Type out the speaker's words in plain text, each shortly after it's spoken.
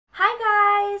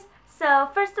So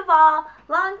first of all,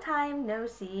 long time no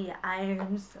see. I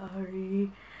am sorry.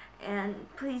 And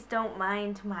please don't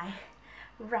mind my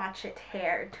ratchet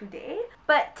hair today.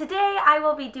 But today I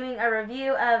will be doing a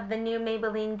review of the new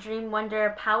Maybelline Dream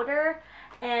Wonder powder.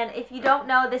 And if you don't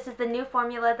know, this is the new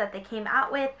formula that they came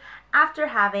out with after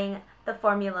having the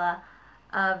formula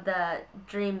of the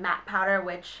Dream Matte Powder,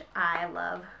 which I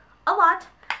love a lot.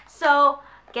 So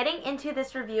getting into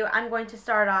this review, I'm going to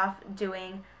start off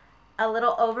doing a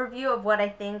little overview of what I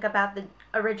think about the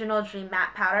original Dream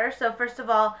Matte Powder. So first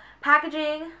of all,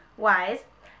 packaging wise,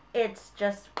 it's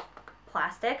just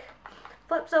plastic.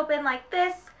 Flips open like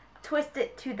this, twist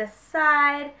it to the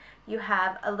side, you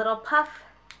have a little puff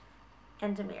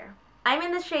and a mirror. I'm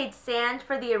in the shade Sand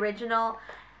for the original,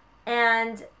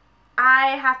 and I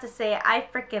have to say I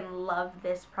freaking love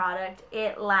this product.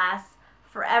 It lasts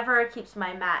forever. It keeps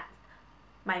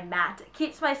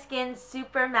keeps my skin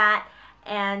super matte,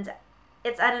 and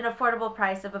it's at an affordable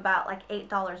price of about like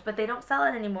 $8, but they don't sell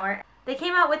it anymore. They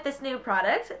came out with this new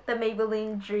product, the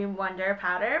Maybelline Dream Wonder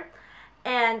powder.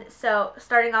 And so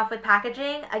starting off with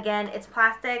packaging, again, it's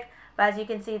plastic, but as you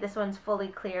can see, this one's fully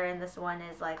clear and this one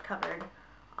is like covered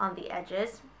on the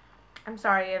edges. I'm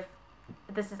sorry if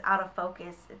this is out of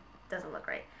focus. It doesn't look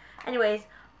right. Anyways,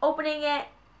 opening it,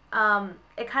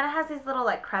 it kind of has these little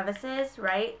like crevices,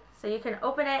 right? So you can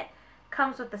open it.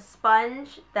 Comes with a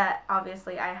sponge that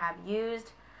obviously I have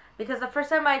used, because the first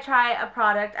time I try a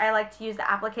product, I like to use the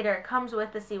applicator it comes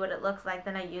with to see what it looks like.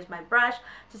 Then I use my brush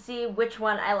to see which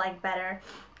one I like better.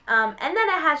 And then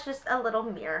it has just a little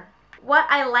mirror. What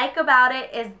I like about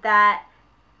it is that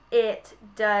it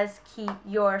does keep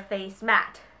your face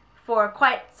matte for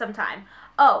quite some time.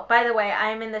 Oh, by the way,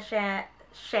 I am in the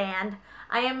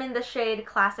I am in the shade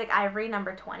Classic Ivory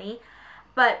number 20.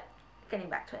 But getting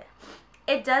back to it.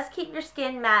 It does keep your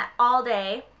skin matte all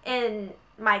day. In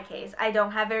my case, I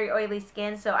don't have very oily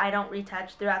skin, so I don't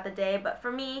retouch throughout the day. But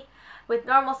for me, with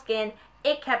normal skin,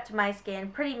 it kept my skin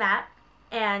pretty matte,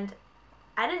 and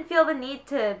I didn't feel the need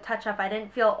to touch up. I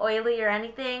didn't feel oily or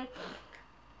anything.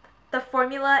 The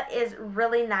formula is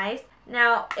really nice.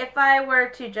 Now, if I were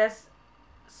to just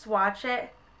swatch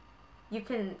it, you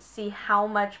can see how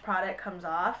much product comes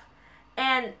off.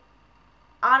 And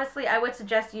honestly, I would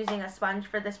suggest using a sponge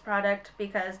for this product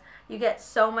because you get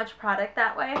so much product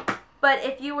that way. But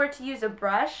if you were to use a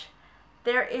brush,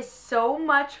 there is so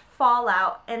much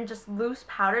fallout and just loose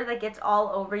powder that gets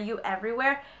all over you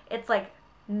everywhere. It's like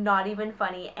not even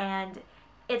funny, and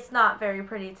it's not very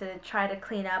pretty to try to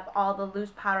clean up all the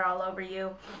loose powder all over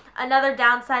you. Another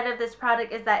downside of this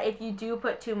product is that if you do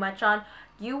put too much on,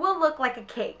 you will look like a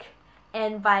cake.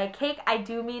 And by a cake, I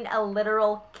do mean a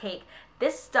literal cake.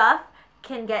 This stuff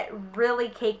can get really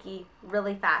cakey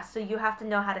really fast, so you have to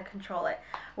know how to control it.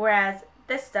 Whereas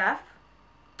this stuff,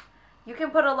 you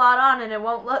can put a lot on and it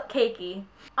won't look cakey.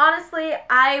 Honestly,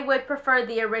 I would prefer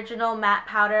the original matte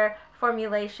powder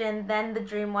formulation than the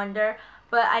Dream Wonder,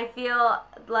 but I feel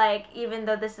like even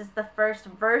though this is the first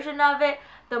version of it,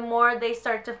 the more they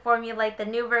start to formulate the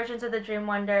new versions of the Dream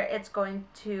Wonder, it's going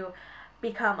to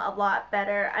become a lot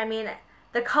better. I mean,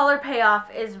 the color payoff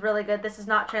is really good. This is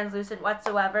not translucent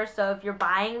whatsoever, so if you're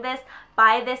buying this,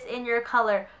 buy this in your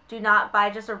color. Do not buy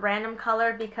just a random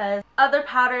color, because other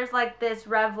powders like this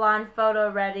Revlon Photo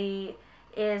Ready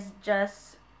is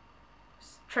just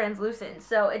translucent,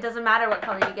 so it doesn't matter what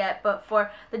color you get. But for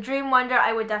the Dream Wonder,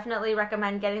 I would definitely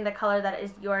recommend getting the color that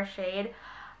is your shade.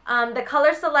 The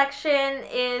color selection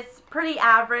is pretty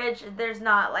average. There's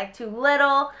not like too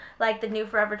little like the new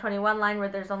Forever 21 line where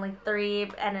there's only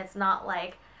 3, and it's not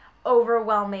like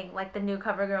overwhelming like the new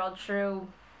CoverGirl True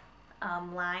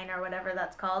line or whatever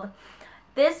that's called.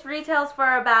 This retails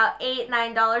for about $8,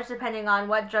 $9 depending on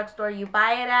what drugstore you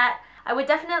buy it at. I would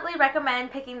definitely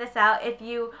recommend picking this out if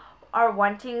you are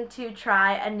wanting to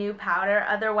try a new powder.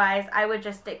 Otherwise, I would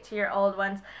just stick to your old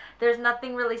ones. There's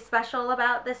nothing really special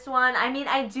about this one. I mean,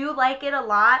 I do like it a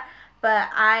lot, but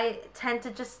I tend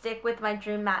to just stick with my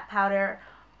Dream Matte Powder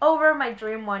over my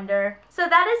Dream Wonder. So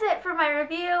that is it for my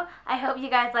review. I hope you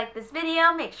guys like this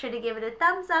video. Make sure to give it a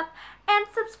thumbs up and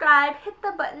subscribe. Hit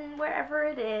the button wherever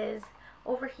it is.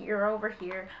 Over here,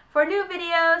 for new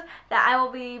videos that I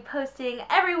will be posting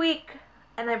every week.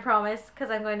 And I promise, because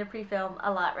I'm going to pre-film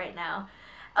a lot right now.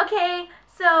 Okay,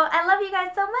 so I love you guys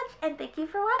so much, and thank you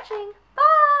for watching.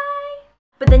 Bye!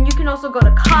 But then you can also go to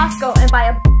Costco and buy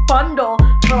a bundle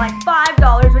for like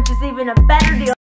 $5, which is even a better deal.